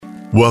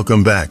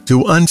Welcome back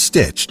to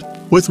Unstitched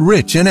with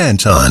Rich and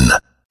Anton.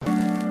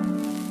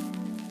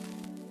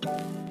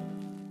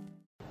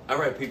 All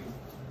right, people.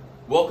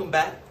 Welcome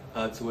back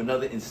to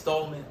another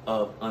installment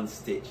of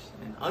Unstitched.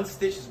 And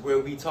Unstitched is where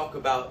we talk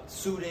about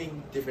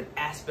suiting, different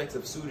aspects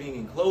of suiting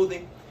and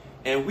clothing,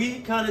 and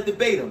we kind of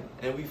debate them,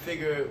 and we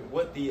figure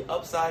what the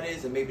upside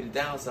is and maybe the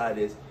downside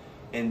is.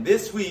 And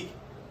this week,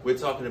 we're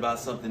talking about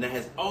something that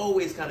has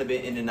always kind of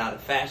been in and out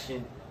of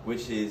fashion,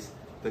 which is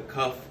the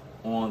cuff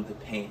on the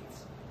pants.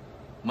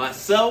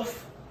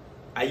 Myself,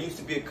 I used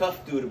to be a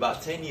cuff dude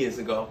about 10 years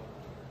ago.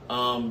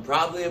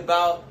 Probably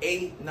about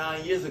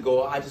 8-9 years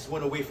ago, I just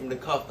went away from the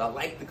cuff. I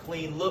liked the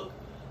clean look.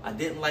 I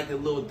didn't like the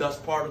little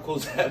dust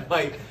particles that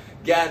might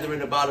gather in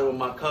the bottom of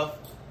my cuff.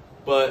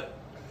 But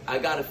I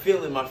got a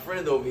feeling my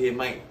friend over here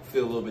might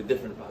feel a little bit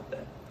different about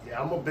that.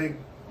 Yeah, I'm a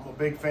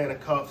big fan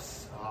of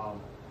cuffs.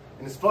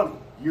 And it's funny,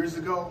 years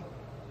ago,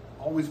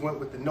 always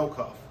went with the no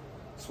cuff.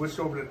 Switched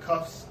over to the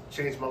cuffs,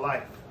 changed my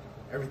life.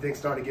 Everything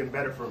started getting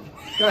better for me.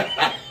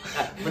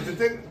 But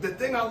the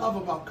thing I love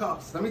about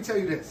cuffs, let me tell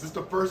you this is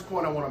the first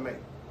point I want to make.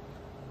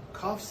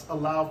 Cuffs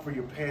allow for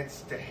your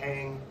pants to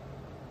hang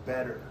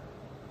better.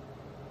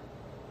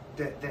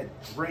 That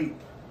drape,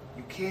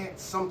 you can't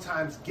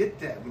sometimes get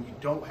that when you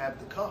don't have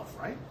the cuff,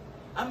 right?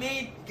 I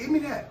mean, give me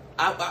that.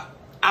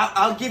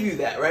 I'll give you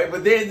that, right?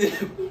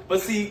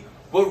 But see,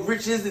 what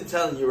Rich isn't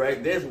telling you,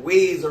 right? There's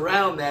ways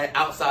around that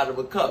outside of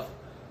a cuff.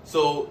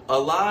 So a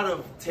lot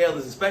of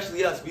tailors,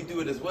 especially us, we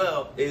do it as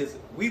well, is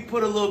we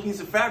put a little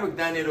piece of fabric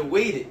down there to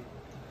weight it.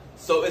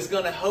 So it's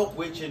going to help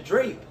with your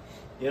drape.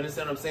 You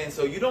understand what I'm saying?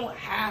 So you don't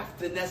have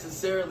to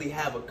necessarily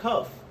have a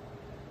cuff.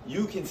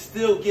 You can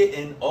still get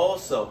in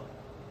also.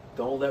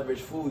 Don't let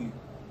Rich fool you.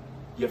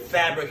 Your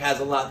fabric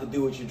has a lot to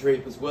do with your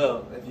drape as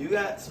well. If you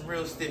got some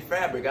real stiff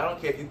fabric, I don't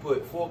care if you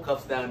put 4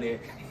 cuffs down there,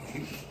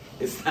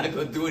 it's not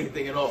going to do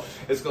anything at all.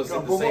 It's going to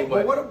sit the same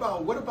way. But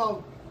what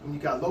about when you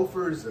got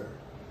loafers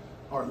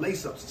or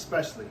lace-ups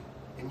especially,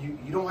 and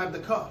you don't have the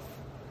cuff,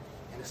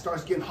 and it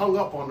starts getting hung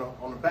up on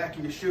the back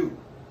of your shoe.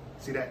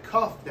 See that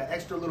cuff, that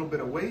extra little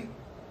bit of weight,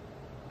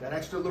 that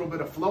extra little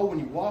bit of flow when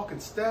you walk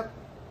and step,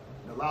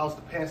 it allows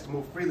the pants to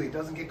move freely. It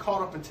doesn't get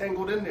caught up and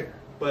tangled in there.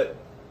 But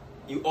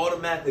you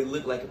automatically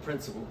look like a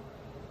principal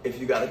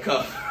if you got a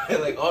cuff.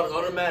 Like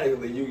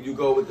automatically, you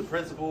go with the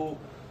principal,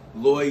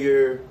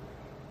 lawyer,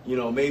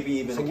 maybe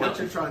even So accountant. what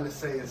you're trying to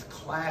say is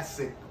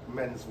classic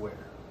menswear.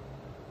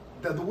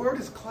 The word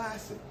is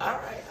classic. All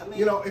right. I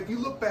mean, if you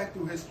look back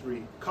through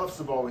history, cuffs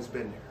have always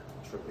been there.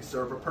 True. They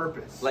serve a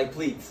purpose. Like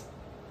pleats.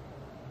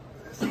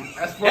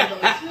 That's for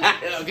another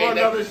show. Okay, for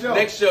another show.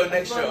 Next show.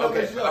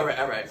 Okay. Show. All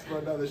right. It's for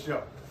another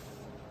show.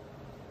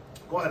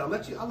 Go ahead. I'll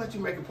let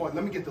you make a point.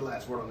 Let me get the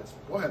last word on this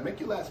one. Go ahead.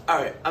 Make your last point.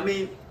 All right. I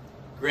mean,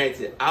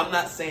 granted, I'm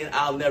not saying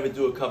I'll never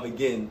do a cuff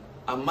again.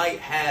 I might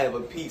have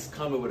a piece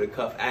coming with a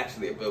cuff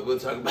actually, but we'll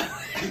talk about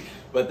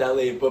that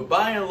later. But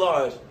by and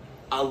large,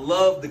 I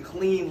love the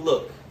clean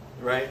look,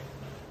 right,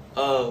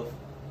 of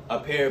a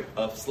pair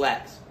of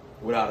slacks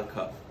without a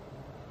cuff.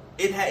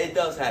 It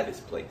does have its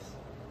place,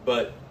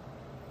 but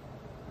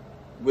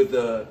with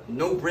the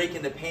no break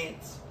in the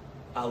pants,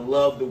 I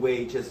love the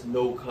way just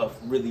no cuff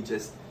really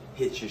just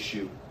hits your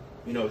shoe.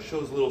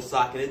 Shows a little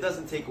sock, and it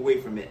doesn't take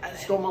away from it.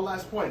 Stole my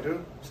last point,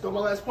 dude. Stole my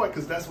last point,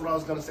 because that's what I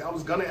was going to say. I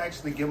was going to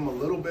actually give him a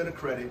little bit of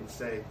credit and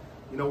say,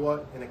 you know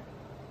what,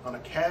 on a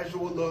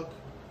casual look,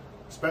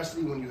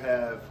 especially when you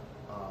have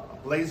a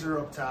blazer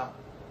up top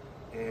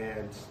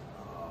and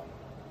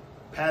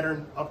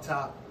pattern up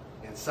top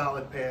and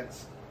solid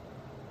pants,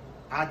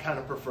 I kind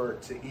of prefer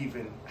to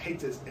even, I hate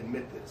to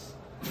admit this,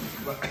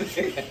 but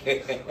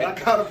I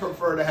kind of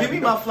prefer to have Give me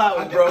my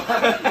flowers, bro.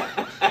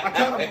 I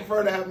kind of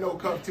prefer to have no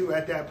cuff too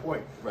at that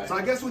point. Right. So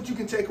I guess what you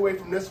can take away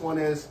from this one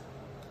is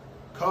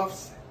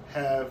cuffs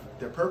have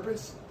their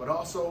purpose, but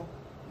also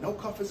no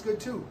cuff is good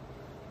too.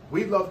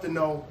 We'd love to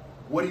know,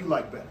 what do you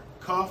like better,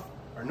 cuff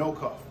or no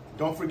cuff?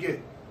 Don't forget,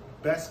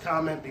 best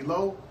comment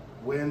below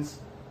wins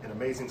an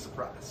amazing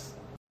surprise.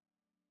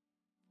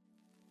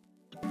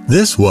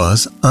 This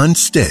was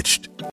Unstitched.